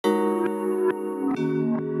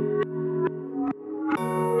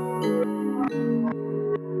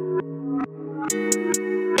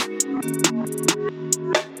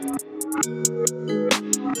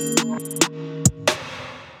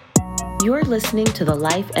listening to the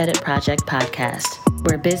Life Edit Project podcast,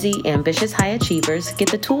 where busy, ambitious high achievers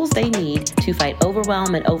get the tools they need to fight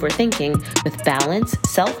overwhelm and overthinking with balance,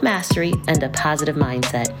 self-mastery, and a positive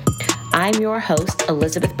mindset. I'm your host,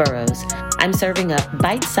 Elizabeth Burrows. I'm serving up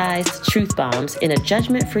bite-sized truth bombs in a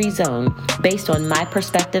judgment-free zone based on my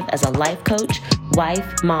perspective as a life coach,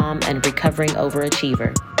 wife, mom, and recovering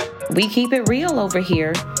overachiever. We keep it real over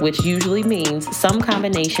here, which usually means some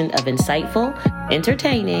combination of insightful,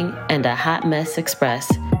 entertaining, and a hot mess express.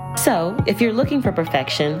 So, if you're looking for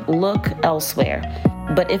perfection, look elsewhere.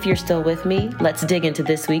 But if you're still with me, let's dig into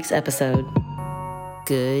this week's episode.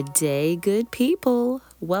 Good day, good people.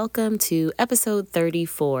 Welcome to episode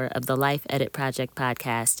 34 of the Life Edit Project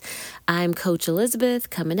podcast. I'm Coach Elizabeth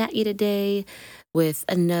coming at you today with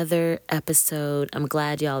another episode. I'm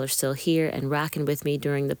glad y'all are still here and rocking with me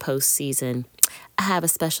during the postseason. I have a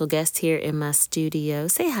special guest here in my studio.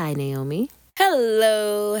 Say hi, Naomi.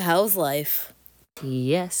 Hello, how's life?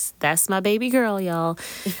 Yes, that's my baby girl, y'all.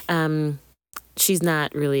 She's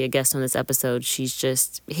not really a guest on this episode. She's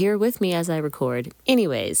just here with me as I record.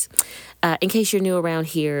 Anyways, in case you're new around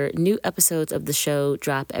here, new episodes of the show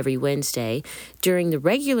drop every Wednesday. During the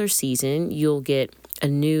regular season, you'll get a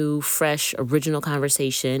new, fresh, original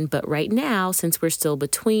conversation. But right now, since we're still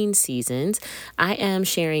between seasons, I am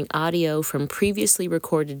sharing audio from previously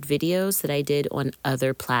recorded videos that I did on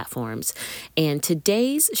other platforms. And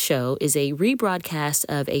today's show is a rebroadcast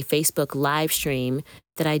of a Facebook live stream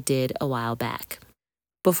that I did a while back.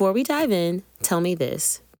 Before we dive in, tell me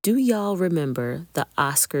this. Do y'all remember the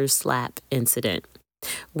Oscars slap incident?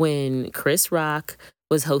 When Chris Rock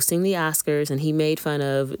was hosting the Oscars and he made fun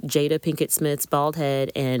of Jada Pinkett Smith's bald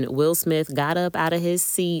head, and Will Smith got up out of his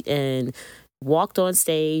seat and walked on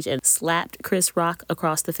stage and slapped Chris Rock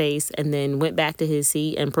across the face and then went back to his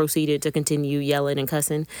seat and proceeded to continue yelling and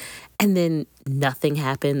cussing. And then nothing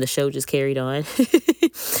happened. The show just carried on.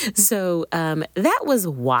 So that was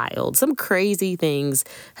wild. Some crazy things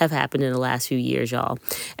have happened in the last few years, y'all.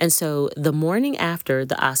 And so the morning after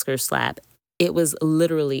the Oscar slap, it was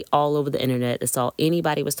literally all over the internet. That's all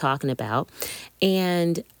anybody was talking about.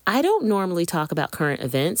 And I don't normally talk about current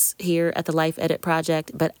events here at the Life Edit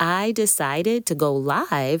Project, but I decided to go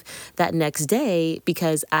live that next day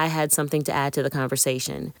because I had something to add to the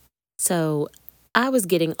conversation. So I was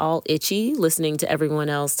getting all itchy listening to everyone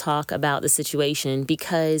else talk about the situation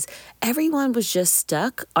because everyone was just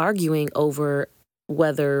stuck arguing over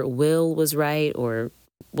whether Will was right or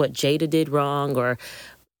what Jada did wrong or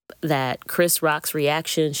that Chris Rock's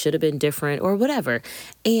reaction should have been different or whatever.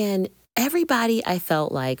 And everybody, I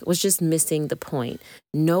felt like, was just missing the point.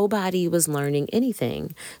 Nobody was learning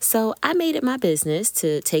anything. So I made it my business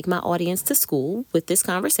to take my audience to school with this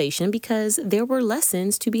conversation because there were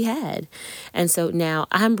lessons to be had. And so now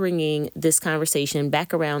I'm bringing this conversation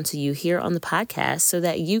back around to you here on the podcast so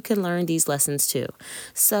that you can learn these lessons too.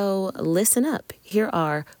 So listen up. Here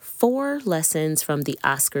are 4 lessons from the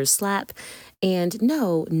Oscars slap. And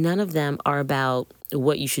no, none of them are about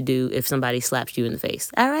what you should do if somebody slaps you in the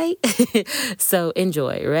face. All right? So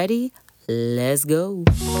enjoy. Ready? Let's go.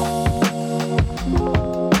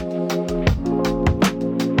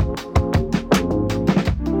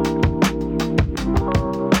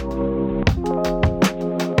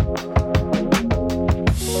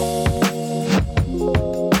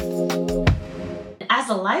 As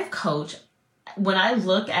a life coach, when I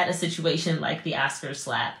look at a situation like the Oscar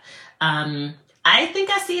slap, I think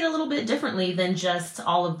I see it a little bit differently than just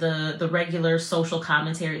all of the regular social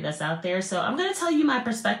commentary that's out there. So I'm going to tell you my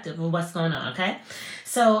perspective of what's going on, okay?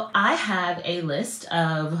 So I have a list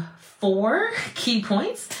of 4 key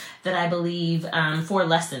points that I believe, 4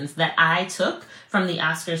 lessons that I took from the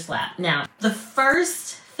Oscar slap. Now, the very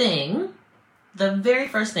first thing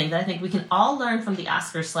that I think we can all learn from the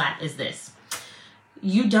Oscar slap is this.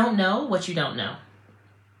 You don't know what you don't know.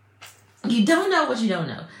 You don't know what you don't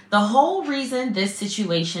know. The whole reason this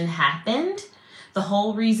situation happened, the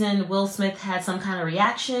whole reason Will Smith had some kind of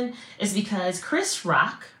reaction is because Chris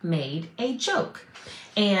Rock made a joke.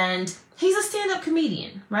 And he's a stand-up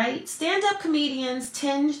comedian, right? Stand-up comedians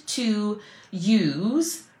tend to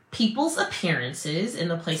use people's appearances in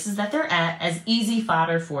the places that they're at as easy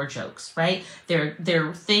fodder for jokes, right?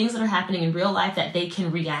 They're things that are happening in real life that they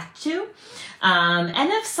can react to.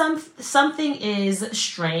 And if something is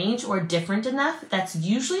strange or different enough, that's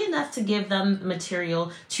usually enough to give them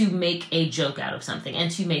material to make a joke out of something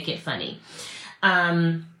and to make it funny.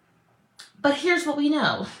 But here's what we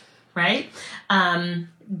know, right? Jada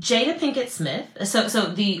Pinkett Smith.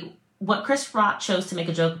 What Chris Rock chose to make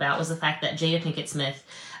a joke about was the fact that Jada Pinkett Smith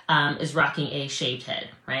is rocking a shaved head,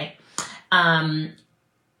 right?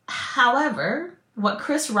 However, what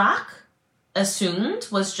Chris Rock assumed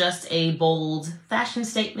was just a bold fashion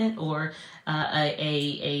statement or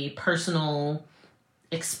a personal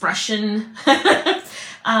expression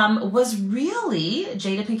was really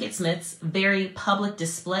Jada Pinkett Smith's very public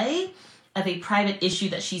display of a private issue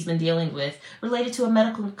that she's been dealing with related to a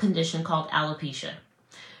medical condition called alopecia.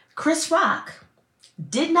 Chris Rock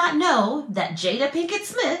did not know that Jada Pinkett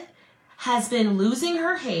Smith has been losing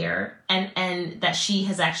her hair and that she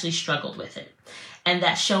has actually struggled with it. And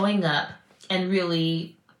that showing up and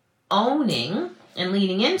really owning and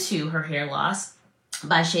leaning into her hair loss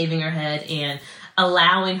by shaving her head and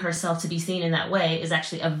allowing herself to be seen in that way is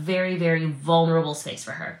actually a very, very vulnerable space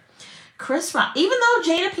for her. Chris Rock, even though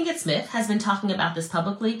Jada Pinkett Smith has been talking about this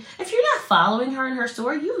publicly, if you're not following her in her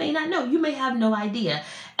story, you may not know. You may have no idea.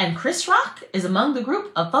 And Chris Rock is among the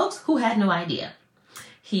group of folks who had no idea.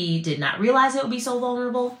 He did not realize it would be so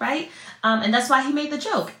vulnerable, right? And that's why he made the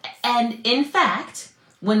joke. And in fact,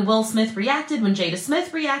 when Will Smith reacted, when Jada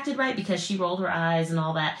Smith reacted, right, because she rolled her eyes and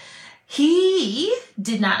all that, he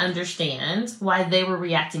did not understand why they were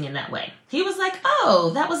reacting in that way. He was like,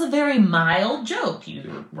 oh, that was a very mild joke.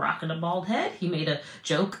 You're rocking a bald head. He made a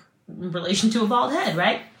joke in relation to a bald head,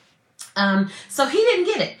 right? So he didn't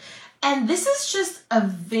get it. And this is just a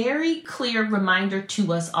very clear reminder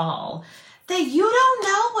to us all that you don't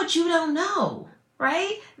know what you don't know,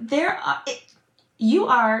 right? You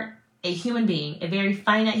are a human being, a very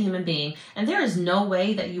finite human being, and there is no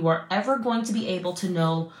way that you are ever going to be able to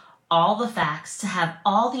know all the facts, to have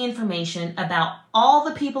all the information about all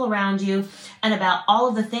the people around you and about all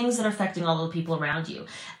of the things that are affecting all of the people around you.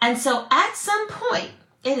 And so at some point,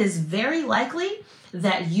 it is very likely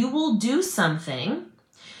that you will do something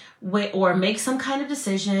or make some kind of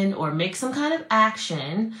decision or make some kind of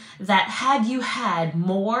action that had you had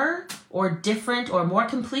more or different or more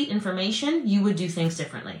complete information, you would do things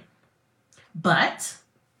differently. But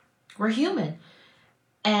we're human.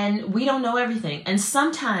 And we don't know everything. And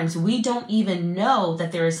sometimes we don't even know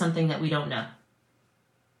that there is something that we don't know.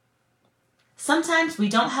 Sometimes we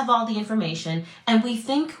don't have all the information and we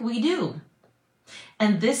think we do.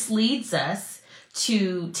 And this leads us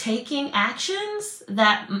to taking actions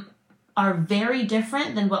that are very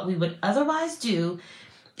different than what we would otherwise do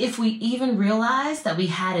if we even realized that we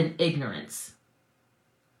had an ignorance.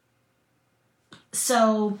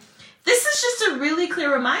 So this is just a really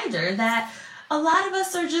clear reminder that a lot of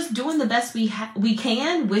us are just doing the best we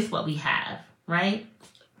can with what we have, right?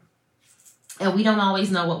 And we don't always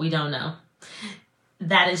know what we don't know.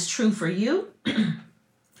 That is true for you.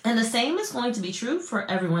 And the same is going to be true for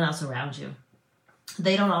everyone else around you.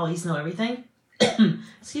 They don't always know everything.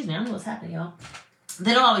 Excuse me, I don't know what's happening, y'all.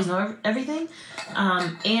 They don't always know everything.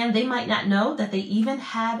 And they might not know that they even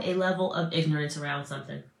have a level of ignorance around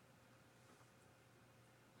something.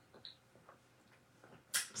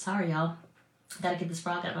 Sorry, y'all. Gotta get this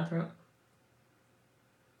frog out of my throat.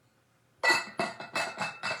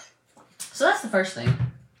 So that's the first thing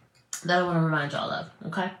that I want to remind y'all of,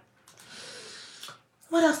 okay?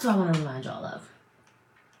 What else do I want to remind y'all of?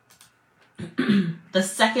 The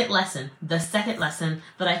second lesson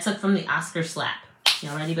that I took from the Oscar slap.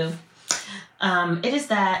 Y'all ready, boo? It is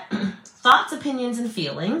that thoughts, opinions, and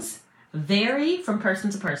feelings vary from person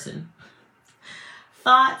to person.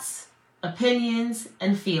 Thoughts, opinions,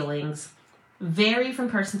 and feelings vary from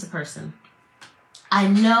person to person. I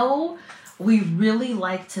know we really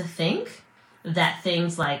like to think that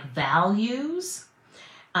things like values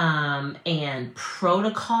and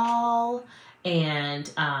protocol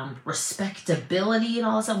and respectability and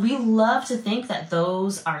all that stuff, we love to think that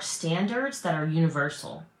those are standards that are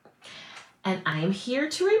universal. And I am here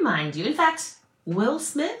to remind you, in fact, Will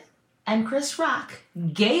Smith and Chris Rock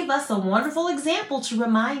gave us a wonderful example to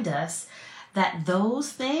remind us that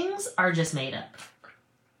those things are just made up.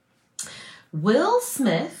 Will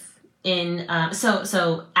Smith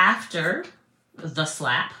so after the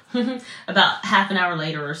slap, about half an hour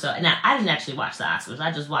later or so. Now, I didn't actually watch the Oscars.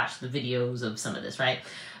 I just watched the videos of some of this, right?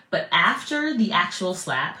 But after the actual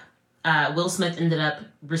slap, Will Smith ended up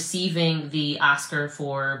receiving the Oscar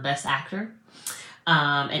for Best Actor.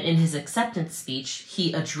 And in his acceptance speech,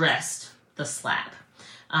 he addressed the slap.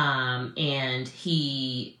 And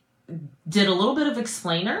he did a little bit of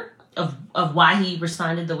explainer of why he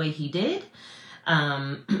responded the way he did.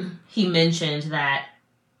 He mentioned that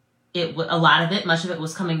much of it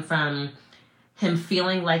was coming from him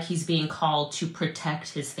feeling like he's being called to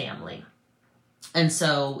protect his family. And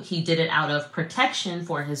so he did it out of protection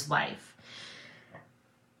for his wife.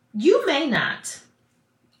 You may not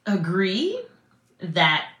agree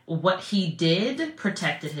that what he did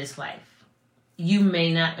protected his wife. You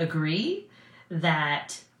may not agree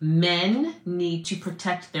that men need to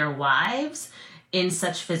protect their wives in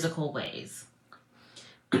such physical ways.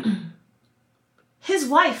 His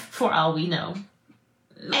wife, for all we know,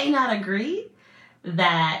 may not agree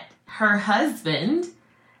that her husband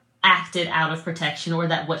acted out of protection or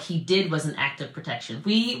that what he did was an act of protection.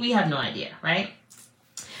 We have no idea, right?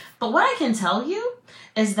 But what I can tell you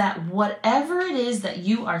is that whatever it is that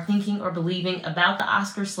you are thinking or believing about the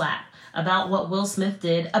Oscar slap, about what Will Smith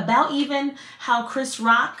did, about even how Chris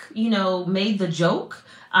Rock, made the joke,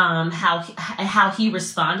 how he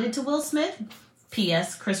responded to Will Smith.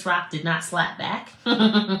 P.S. Chris Rock did not slap back.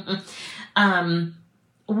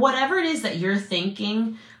 Whatever it is that you're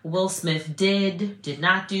thinking Will Smith did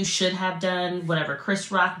not do, should have done, whatever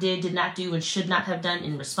Chris Rock did not do, and should not have done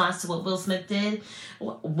in response to what Will Smith did,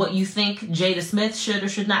 what you think Jada Smith should or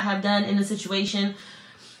should not have done in the situation,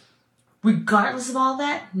 regardless of all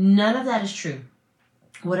that, none of that is true.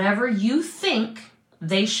 Whatever you think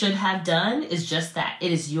they should have done is just that.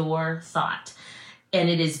 It is your thought. And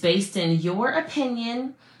it is based in your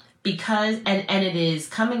opinion and it is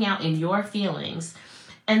coming out in your feelings.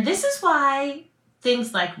 And this is why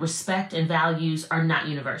things like respect and values are not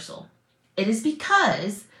universal. It is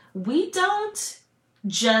because we don't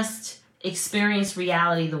just experience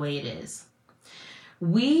reality the way it is.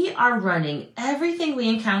 We are running everything we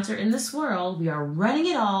encounter in this world, we are running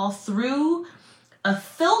it all through a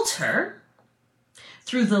filter,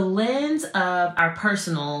 through the lens of our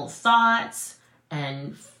personal thoughts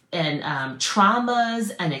and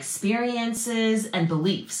traumas and experiences and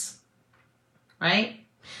beliefs, right?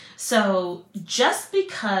 So just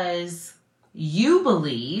because you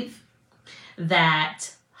believe that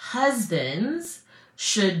husbands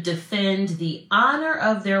should defend the honor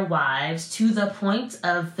of their wives to the point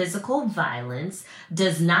of physical violence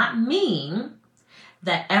does not mean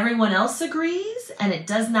that everyone else agrees, and it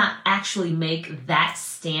does not actually make that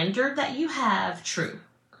standard that you have true.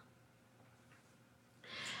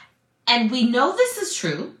 And we know this is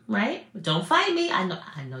true, right? Don't fight me. I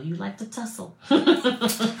know you like to tussle.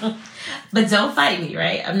 But don't fight me,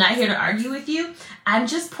 right? I'm not here to argue with you. I'm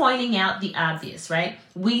just pointing out the obvious, right?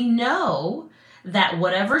 We know that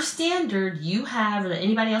whatever standard you have or that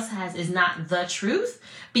anybody else has is not the truth,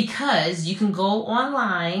 because you can go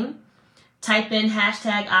online, type in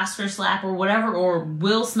hashtag Oscar slap or whatever, or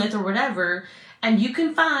Will Smith or whatever, and you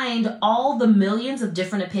can find all the millions of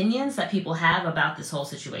different opinions that people have about this whole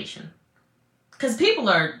situation. Because people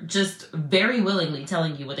are just very willingly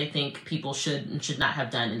telling you what they think people should and should not have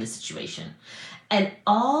done in this situation. And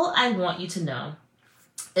all I want you to know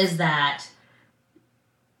is that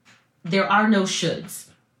there are no shoulds,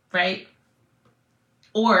 right?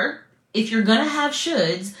 Or if you're going to have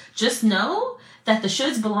shoulds, just know that the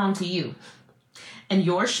shoulds belong to you. And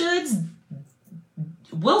your shoulds,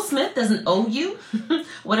 Will Smith doesn't owe you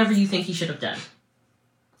whatever you think he should have done.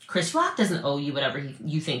 Chris Rock doesn't owe you whatever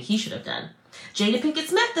you think he should have done. Jada Pinkett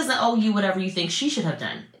Smith doesn't owe you whatever you think she should have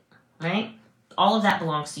done, right? All of that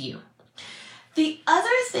belongs to you. The other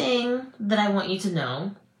thing that I want you to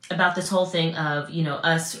know about this whole thing of,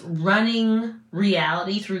 us running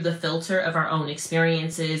reality through the filter of our own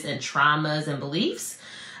experiences and traumas and beliefs,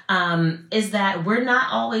 is that we're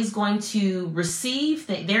not always going to receive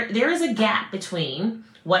things. There is a gap between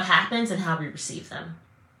what happens and how we receive them.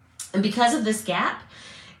 And because of this gap,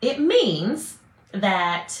 it means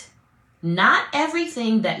that not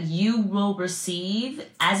everything that you will receive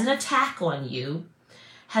as an attack on you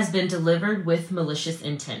has been delivered with malicious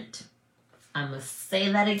intent. I'm going to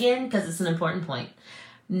say that again because it's an important point.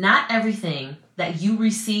 Not everything that you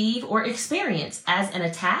receive or experience as an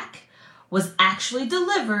attack was actually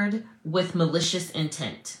delivered with malicious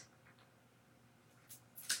intent.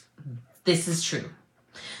 This is true.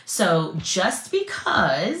 So just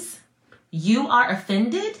because you are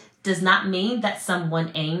offended does not mean that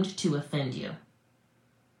someone aimed to offend you.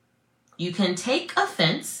 You can take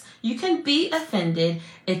offense, you can be offended.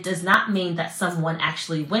 It does not mean that someone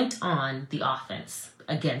actually went on the offense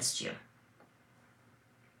against you.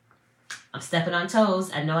 I'm stepping on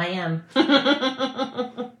toes. I know I am.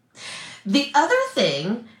 The other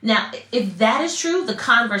thing, now, if that is true, the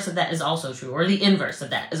converse of that is also true, or the inverse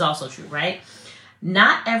of that is also true, right?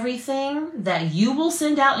 Not everything that you will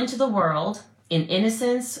send out into the world in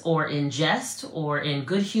innocence or in jest or in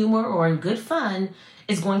good humor or in good fun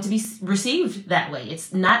is going to be received that way.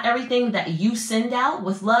 It's not everything that you send out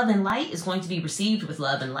with love and light is going to be received with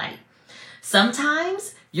love and light.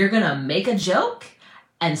 Sometimes you're going to make a joke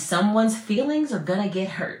and someone's feelings are going to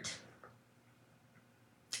get hurt.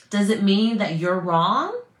 Does it mean that you're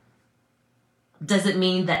wrong? Does it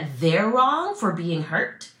mean that they're wrong for being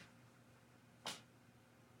hurt?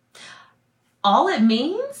 All it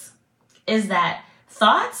means is that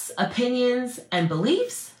thoughts, opinions, and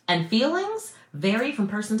beliefs and feelings vary from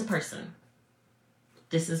person to person.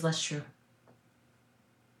 This is what's true.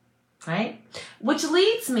 Right? Which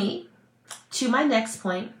leads me to my next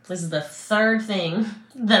point. This is the third thing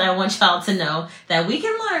that I want y'all to know that we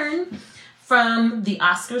can learn from the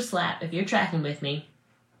Oscar slap, if you're tracking with me.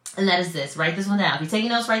 And that is this. Write this one down. If you're taking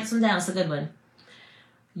notes, write this one down. It's a good one.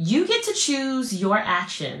 You get to choose your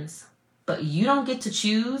actions, but you don't get to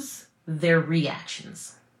choose their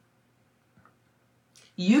reactions.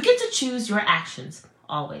 You get to choose your actions,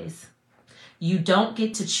 always. You don't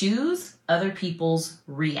get to choose other people's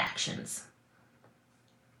reactions.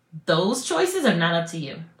 Those choices are not up to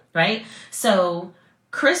you, right? So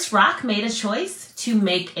Chris Rock made a choice to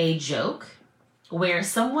make a joke where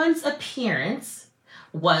someone's appearance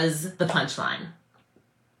was the punchline.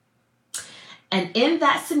 And in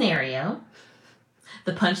that scenario,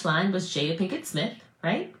 the punchline was Jada Pinkett Smith,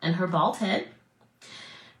 right? And her bald head.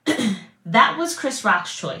 That was Chris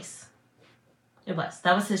Rock's choice. It was.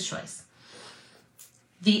 That was his choice.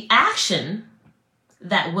 The action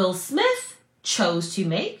that Will Smith chose to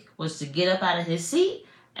make was to get up out of his seat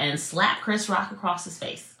and slap Chris Rock across his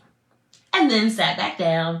face. And then sat back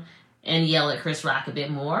down and yell at Chris Rock a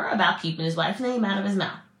bit more about keeping his wife's name out of his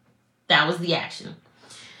mouth. That was the action.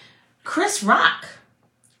 Chris Rock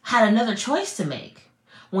had another choice to make.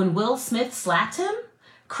 When Will Smith slapped him,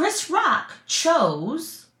 Chris Rock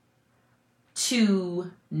chose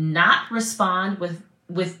to not respond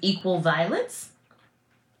with equal violence.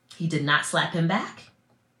 He did not slap him back.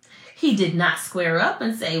 He did not square up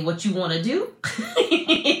and say, what you want to do?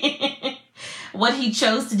 What he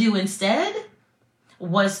chose to do instead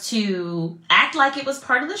was to act like it was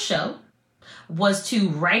part of the show, was to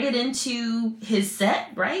write it into his set,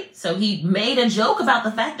 right? So he made a joke about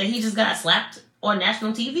the fact that he just got slapped on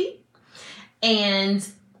national TV, and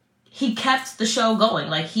he kept the show going.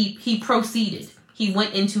 Like he proceeded. He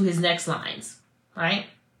went into his next lines, right?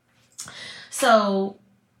 So,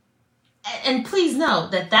 and please note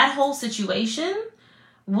that whole situation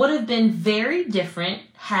would have been very different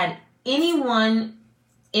had anyone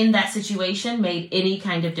in that situation made any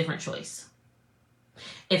kind of different choice.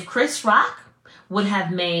 If Chris Rock would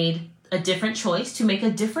have made a different choice to make a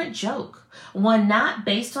different joke, one not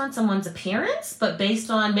based on someone's appearance, but based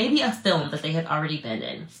on maybe a film that they had already been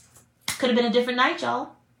in. Could have been a different night,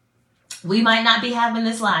 y'all. We might not be having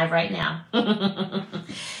this live right now.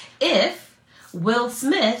 If Will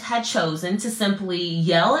Smith had chosen to simply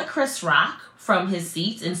yell at Chris Rock from his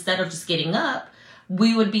seat instead of just getting up,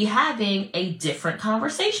 we would be having a different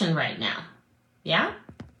conversation right now. Yeah?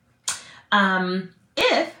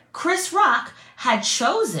 If Chris Rock had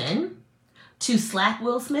chosen to slap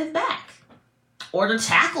Will Smith back or to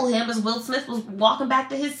tackle him as Will Smith was walking back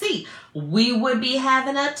to his seat, we would be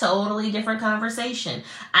having a totally different conversation.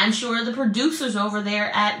 I'm sure the producers over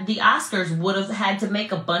there at the Oscars would have had to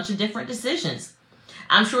make a bunch of different decisions.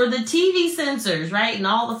 I'm sure the TV censors, right, and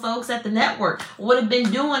all the folks at the network would have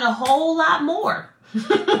been doing a whole lot more.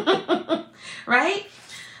 Right?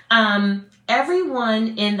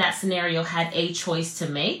 Everyone in that scenario had a choice to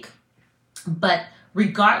make, but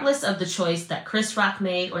regardless of the choice that Chris Rock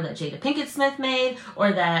made or that Jada Pinkett Smith made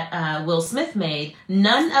or that Will Smith made,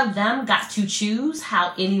 none of them got to choose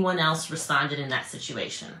how anyone else responded in that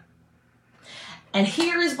situation. And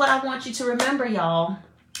here is what I want you to remember, y'all,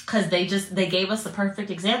 because they gave us the perfect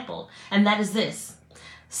example, and that is this.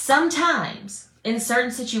 Sometimes in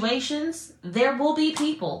certain situations, there will be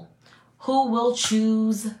people who will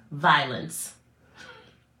choose violence.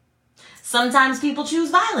 Sometimes people choose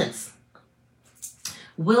violence.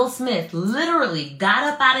 Will Smith literally got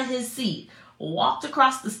up out of his seat, walked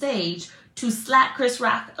across the stage to slap Chris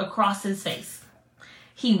Rock across his face.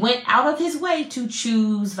 He went out of his way to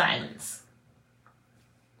choose violence.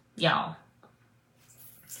 Y'all,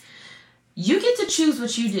 you get to choose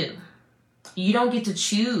what you do. You don't get to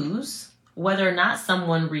choose whether or not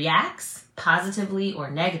someone reacts positively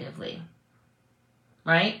or negatively,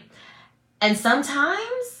 right? And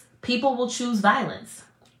sometimes people will choose violence,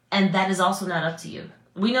 and that is also not up to you.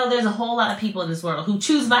 We know there's a whole lot of people in this world who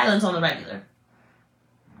choose violence on the regular.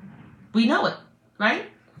 We know it, right?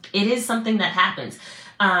 It is something that happens.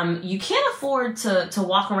 You can't afford to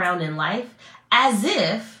walk around in life as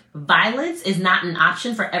if violence is not an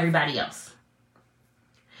option for everybody else.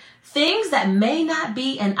 Things that may not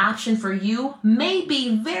be an option for you may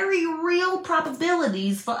be very real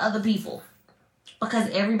probabilities for other people, because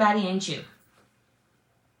everybody ain't you.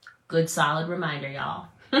 Good solid reminder, y'all.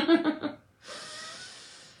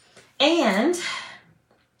 And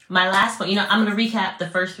my last point, I'm going to recap the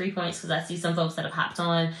first 3 points because I see some folks that have hopped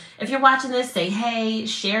on. If you're watching this, say, hey,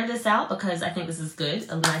 share this out because I think this is good.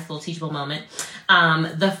 A nice little teachable moment.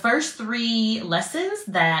 The first 3 lessons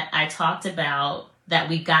that I talked about that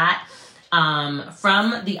we got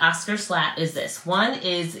from the Oscar slap is this. One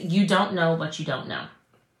is you don't know what you don't know.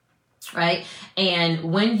 Right?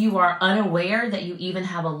 And when you are unaware that you even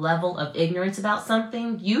have a level of ignorance about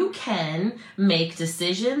something, you can make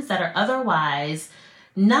decisions that are otherwise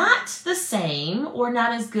not the same or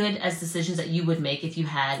not as good as decisions that you would make if you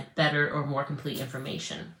had better or more complete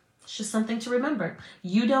information. It's just something to remember.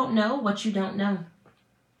 You don't know what you don't know.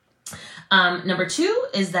 Number 2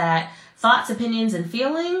 is that thoughts, opinions, and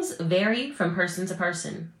feelings vary from person to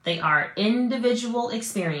person. They are individual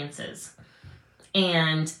experiences.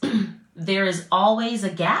 And there is always a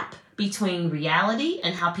gap between reality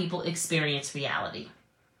and how people experience reality.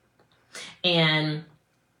 And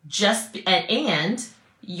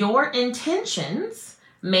your intentions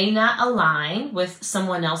may not align with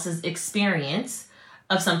someone else's experience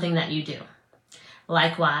of something that you do.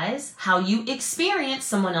 Likewise, how you experience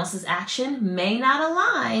someone else's action may not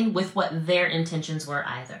align with what their intentions were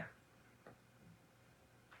either.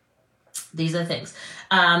 These are things.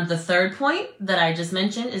 The third point that I just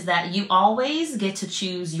mentioned is that you always get to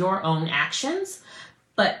choose your own actions,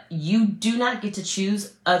 but you do not get to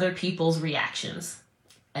choose other people's reactions.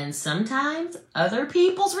 And sometimes other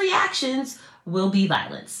people's reactions will be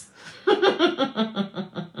violence.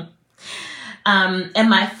 And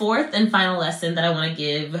my fourth and final lesson that I want to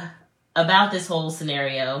give about this whole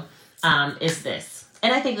scenario is this.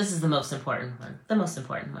 And I think this is the most important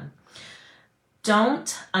one.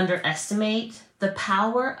 Don't underestimate the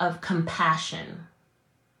power of compassion.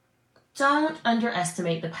 Don't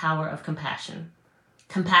underestimate the power of compassion.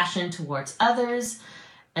 Compassion towards others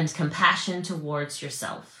and compassion towards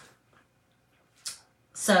yourself.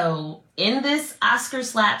 So in this Oscar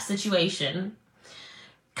slap situation,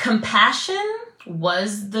 compassion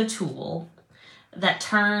was the tool that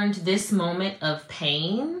turned this moment of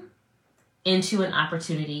pain into an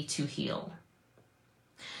opportunity to heal.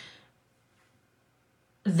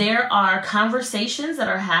 There are conversations that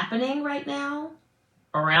are happening right now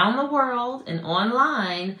around the world and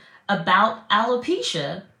online about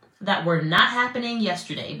alopecia that were not happening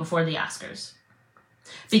yesterday before the Oscars.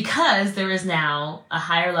 Because there is now a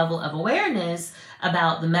higher level of awareness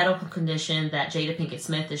about the medical condition that Jada Pinkett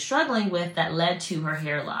Smith is struggling with that led to her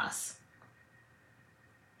hair loss.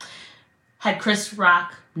 Had Chris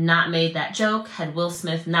Rock not made that joke, had Will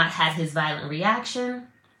Smith not had his violent reaction,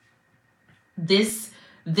 this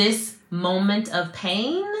moment of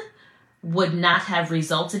pain would not have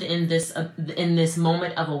resulted in this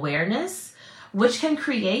moment of awareness, which can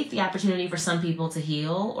create the opportunity for some people to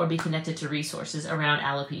heal or be connected to resources around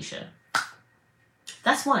alopecia.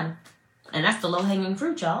 That's one. And that's the low-hanging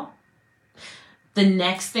fruit, y'all. The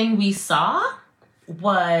next thing we saw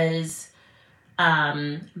was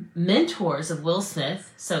mentors of Will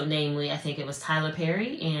Smith, so namely, I think it was Tyler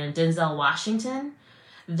Perry and Denzel Washington,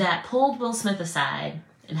 that pulled Will Smith aside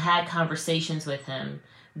and had conversations with him.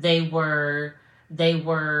 They were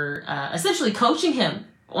essentially coaching him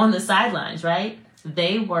on the sidelines, right?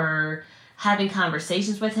 They were having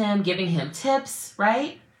conversations with him, giving him tips,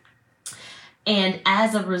 right? And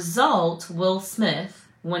as a result, Will Smith,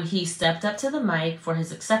 when he stepped up to the mic for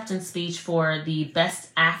his acceptance speech for the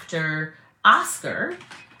Best Actor Oscar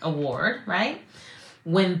award, right?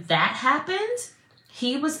 When that happened,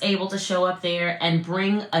 he was able to show up there and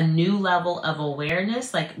bring a new level of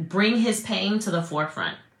awareness, like bring his pain to the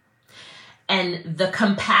forefront. And the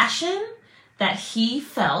compassion that he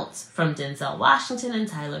felt from Denzel Washington and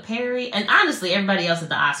Tyler Perry, and honestly, everybody else at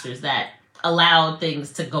the Oscars that allowed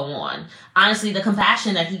things to go on. Honestly, the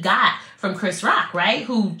compassion that he got from Chris Rock, right?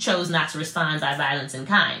 Who chose not to respond by violence in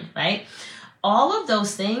kind, right? All of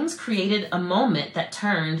those things created a moment that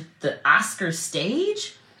turned the Oscar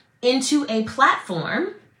stage into a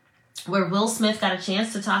platform where Will Smith got a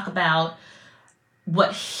chance to talk about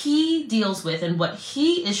what he deals with and what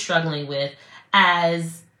he is struggling with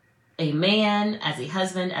as a man, as a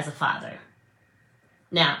husband, as a father.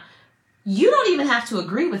 Now, you don't even have to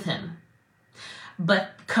agree with him,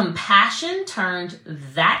 but compassion turned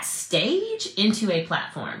that stage into a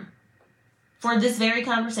platform for this very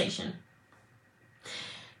conversation.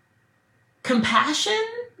 Compassion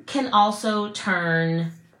can also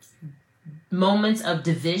turn moments of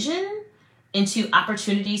division into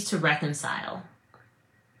opportunities to reconcile.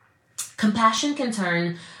 Compassion can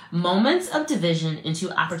turn moments of division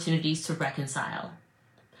into opportunities to reconcile.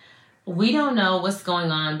 We don't know what's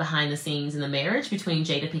going on behind the scenes in the marriage between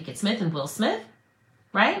Jada Pinkett Smith and Will Smith,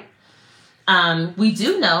 right? We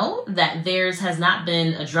do know that theirs has not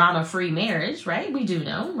been a drama-free marriage, right? We do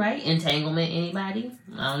know, right? Entanglement, anybody?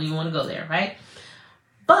 I don't even want to go there, right?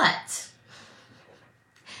 But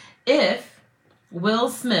if Will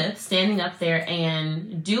Smith standing up there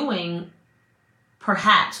and doing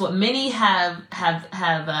perhaps what many have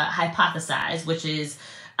hypothesized, which is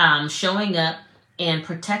showing up and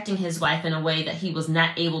protecting his wife in a way that he was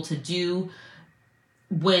not able to do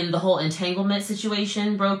when the whole entanglement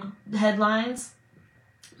situation broke headlines,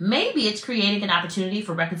 maybe it's creating an opportunity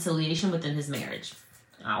for reconciliation within his marriage.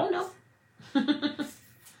 I don't know.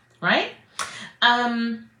 Right?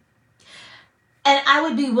 And I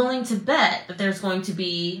would be willing to bet that there's going to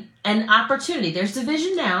be an opportunity. There's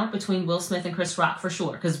division now between Will Smith and Chris Rock for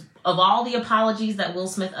sure. Because of all the apologies that Will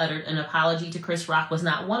Smith uttered, an apology to Chris Rock was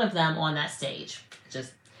not one of them on that stage. I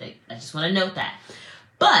just want to note that.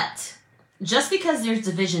 But just because there's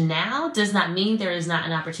division now does not mean there is not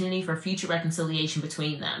an opportunity for future reconciliation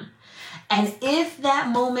between them. And if that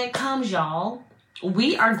moment comes, y'all,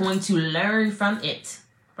 we are going to learn from it.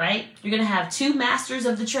 Right? You're going to have two masters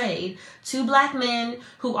of the trade, two black men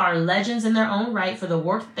who are legends in their own right for the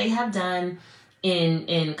work that they have done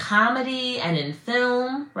in comedy and in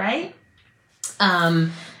film, right?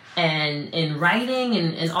 And in writing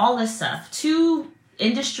and all this stuff. Two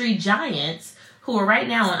industry giants who are right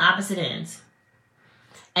now on opposite ends.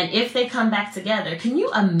 And if they come back together, can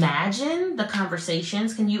you imagine the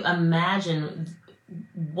conversations? Can you imagine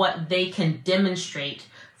what they can demonstrate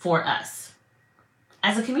for us?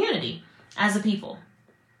 As a community, as a people.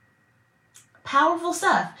 Powerful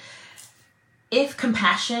stuff. If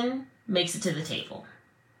compassion makes it to the table.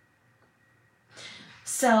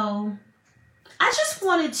 So, I just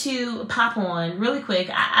wanted to pop on really quick.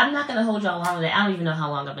 I'm not going to hold y'all long today. I don't even know how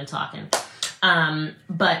long I've been talking.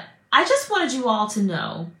 But I just wanted you all to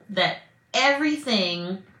know that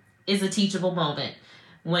everything is a teachable moment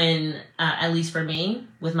when, at least for me,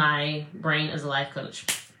 with my brain as a life coach.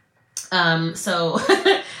 Once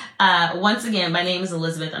again, my name is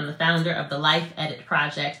Elizabeth. I'm the founder of the Life Edit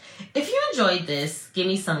Project. If you enjoyed this, give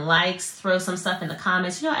me some likes, throw some stuff in the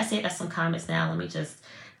comments. You know, I say that's some comments now. Let me just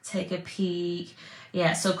take a peek.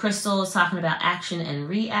 Yeah, so Crystal is talking about action and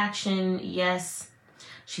reaction. Yes,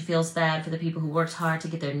 she feels bad for the people who worked hard to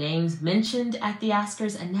get their names mentioned at the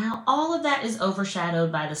Oscars, and now all of that is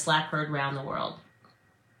overshadowed by the slap heard around the world.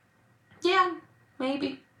 Yeah,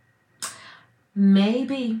 maybe.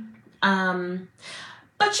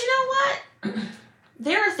 But you know what?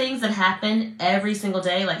 There are things that happen every single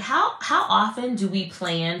day. Like how often do we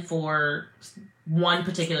plan for one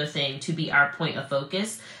particular thing to be our point of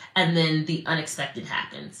focus and then the unexpected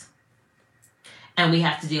happens? And we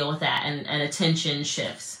have to deal with that and attention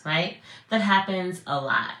shifts, right? That happens a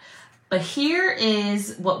lot. But here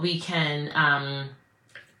is what we can,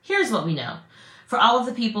 here's what we know. For all of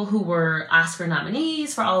the people who were Oscar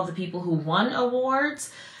nominees, for all of the people who won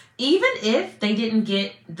awards, even if they didn't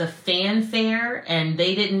get the fanfare and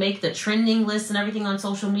they didn't make the trending list and everything on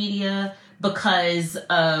social media because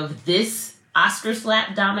of this Oscar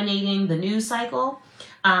slap dominating the news cycle,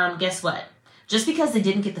 guess what? Just because they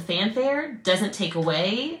didn't get the fanfare doesn't take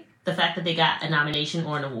away the fact that they got a nomination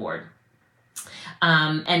or an award.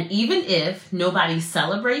 And even if nobody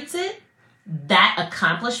celebrates it, that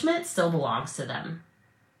accomplishment still belongs to them.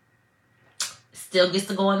 Still gets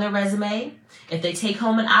to go on their resume. If they take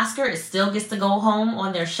home an Oscar, it still gets to go home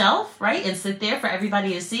on their shelf, right? And sit there for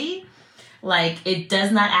everybody to see. Like, it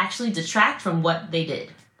does not actually detract from what they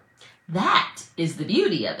did. That is the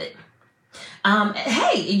beauty of it.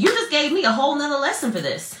 Hey, you just gave me a whole nother lesson for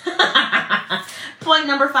this. Point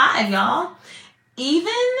number 5, y'all.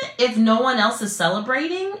 Even if no one else is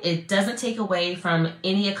celebrating, it doesn't take away from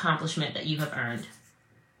any accomplishment that you have earned.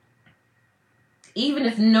 Even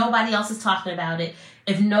if nobody else is talking about it,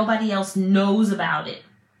 if nobody else knows about it,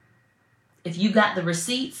 if you got the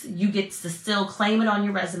receipts, you get to still claim it on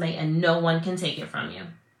your resume and no one can take it from you.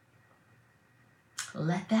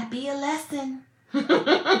 Let that be a lesson.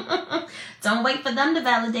 Don't wait for them to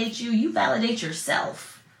validate you. You validate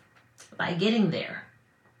yourself by getting there.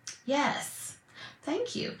 Yes.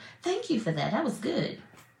 Thank you. Thank you for that. That was good.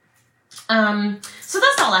 So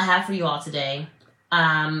that's all I have for you all today.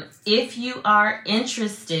 If you are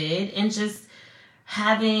interested in just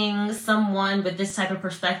having someone with this type of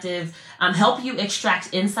perspective help you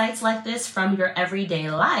extract insights like this from your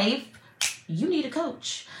everyday life, you need a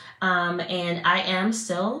coach. And I am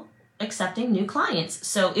still accepting new clients.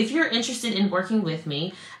 So if you're interested in working with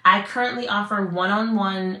me, I currently offer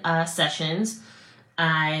one-on-one sessions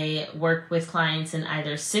I work with clients in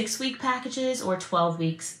either 6-week packages or 12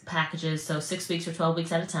 weeks packages, so 6 weeks or 12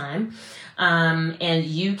 weeks at a time. And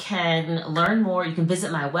you can learn more. You can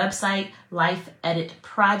visit my website,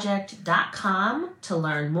 lifeeditproject.com, to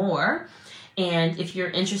learn more. And if you're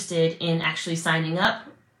interested in actually signing up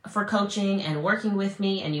for coaching and working with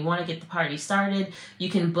me and you want to get the party started, you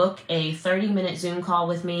can book a 30-minute Zoom call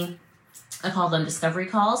with me. I call them discovery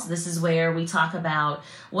calls. This is where we talk about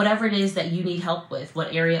whatever it is that you need help with,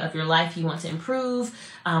 what area of your life you want to improve,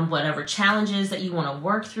 whatever challenges that you want to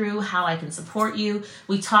work through, how I can support you.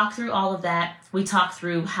 We talk through all of that. We talk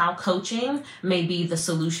through how coaching may be the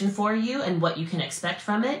solution for you and what you can expect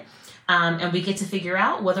from it. And we get to figure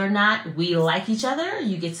out whether or not we like each other.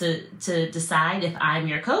 You get to decide if I'm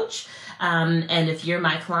your coach, and if you're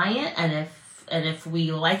my client, and if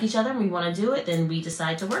we like each other and we want to do it, then we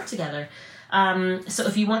decide to work together. So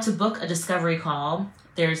if you want to book a discovery call,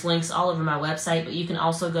 there's links all over my website, but you can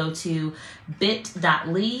also go to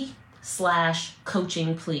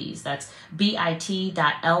bit.ly/coaching please. That's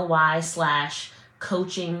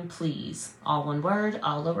bit.ly/coaching please. All one word,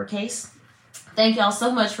 all lowercase. Thank y'all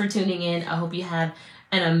so much for tuning in. I hope you have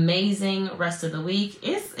an amazing rest of the week.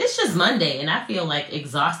 It's just Monday, and I feel like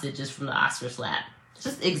exhausted just from the Oscar slap.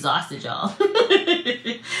 Just exhausted, y'all.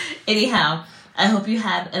 Anyhow, I hope you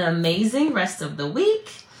have an amazing rest of the week.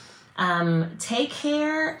 Take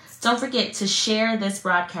care. Don't forget to share this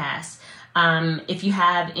broadcast. If you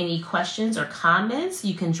have any questions or comments,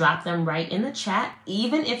 you can drop them right in the chat.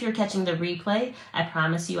 Even if you're catching the replay, I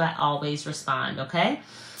promise you I always respond, okay?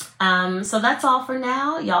 So that's all for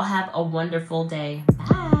now. Y'all have a wonderful day.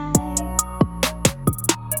 Bye.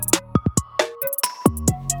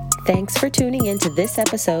 Thanks for tuning in to this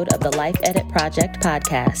episode of the Life Edit Project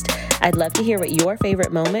podcast. I'd love to hear what your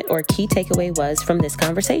favorite moment or key takeaway was from this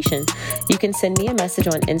conversation. You can send me a message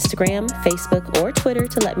on Instagram, Facebook, or Twitter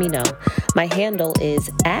to let me know. My handle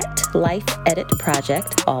is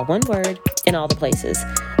 @LifeEditProject, all one word, in all the places.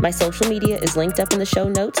 My social media is linked up in the show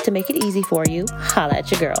notes to make it easy for you. Holla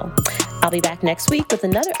at your girl. I'll be back next week with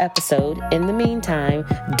another episode. In the meantime,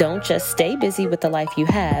 don't just stay busy with the life you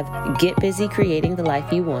have. Get busy creating the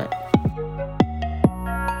life you want.